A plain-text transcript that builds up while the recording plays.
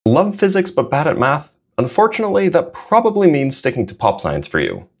Love physics but bad at math? Unfortunately, that probably means sticking to pop science for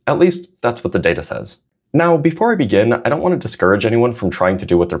you. At least, that's what the data says. Now, before I begin, I don't want to discourage anyone from trying to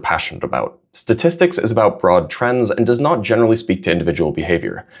do what they're passionate about. Statistics is about broad trends and does not generally speak to individual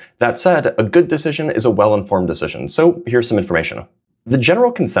behavior. That said, a good decision is a well-informed decision, so here's some information. The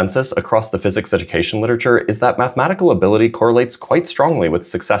general consensus across the physics education literature is that mathematical ability correlates quite strongly with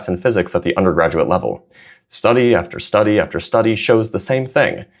success in physics at the undergraduate level. Study after study after study shows the same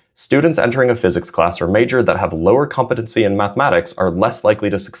thing. Students entering a physics class or major that have lower competency in mathematics are less likely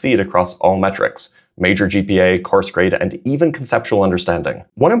to succeed across all metrics: major GPA, course grade, and even conceptual understanding.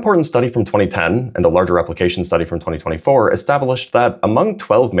 One important study from 2010, and a larger replication study from 2024, established that among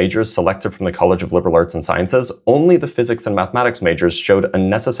 12 majors selected from the College of Liberal Arts and Sciences, only the physics and mathematics majors showed a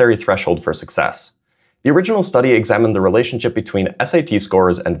necessary threshold for success. The original study examined the relationship between SAT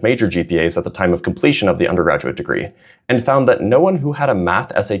scores and major GPAs at the time of completion of the undergraduate degree, and found that no one who had a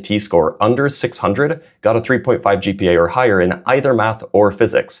math SAT score under 600 got a 3.5 GPA or higher in either math or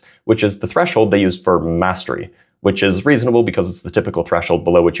physics, which is the threshold they used for mastery, which is reasonable because it's the typical threshold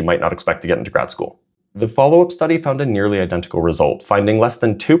below which you might not expect to get into grad school. The follow-up study found a nearly identical result, finding less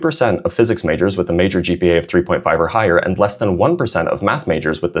than 2% of physics majors with a major GPA of 3.5 or higher and less than 1% of math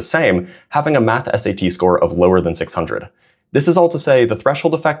majors with the same having a math SAT score of lower than 600. This is all to say the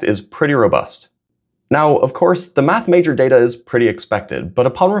threshold effect is pretty robust. Now, of course, the math major data is pretty expected, but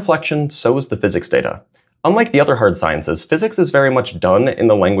upon reflection, so is the physics data. Unlike the other hard sciences, physics is very much done in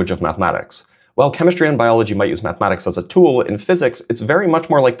the language of mathematics. While chemistry and biology might use mathematics as a tool, in physics, it's very much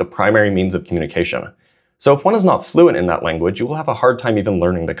more like the primary means of communication. So if one is not fluent in that language, you will have a hard time even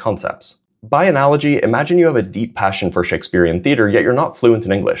learning the concepts. By analogy, imagine you have a deep passion for Shakespearean theatre, yet you're not fluent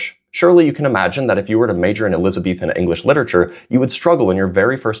in English. Surely you can imagine that if you were to major in Elizabethan English literature, you would struggle in your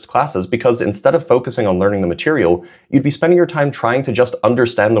very first classes because instead of focusing on learning the material, you'd be spending your time trying to just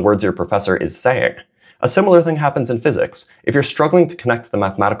understand the words your professor is saying. A similar thing happens in physics. If you're struggling to connect the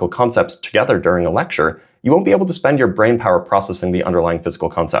mathematical concepts together during a lecture, you won't be able to spend your brain power processing the underlying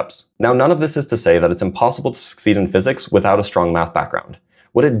physical concepts. Now, none of this is to say that it's impossible to succeed in physics without a strong math background.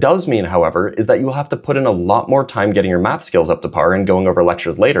 What it does mean, however, is that you will have to put in a lot more time getting your math skills up to par and going over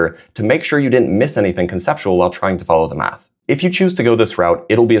lectures later to make sure you didn't miss anything conceptual while trying to follow the math. If you choose to go this route,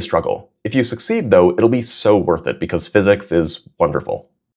 it'll be a struggle. If you succeed, though, it'll be so worth it because physics is wonderful.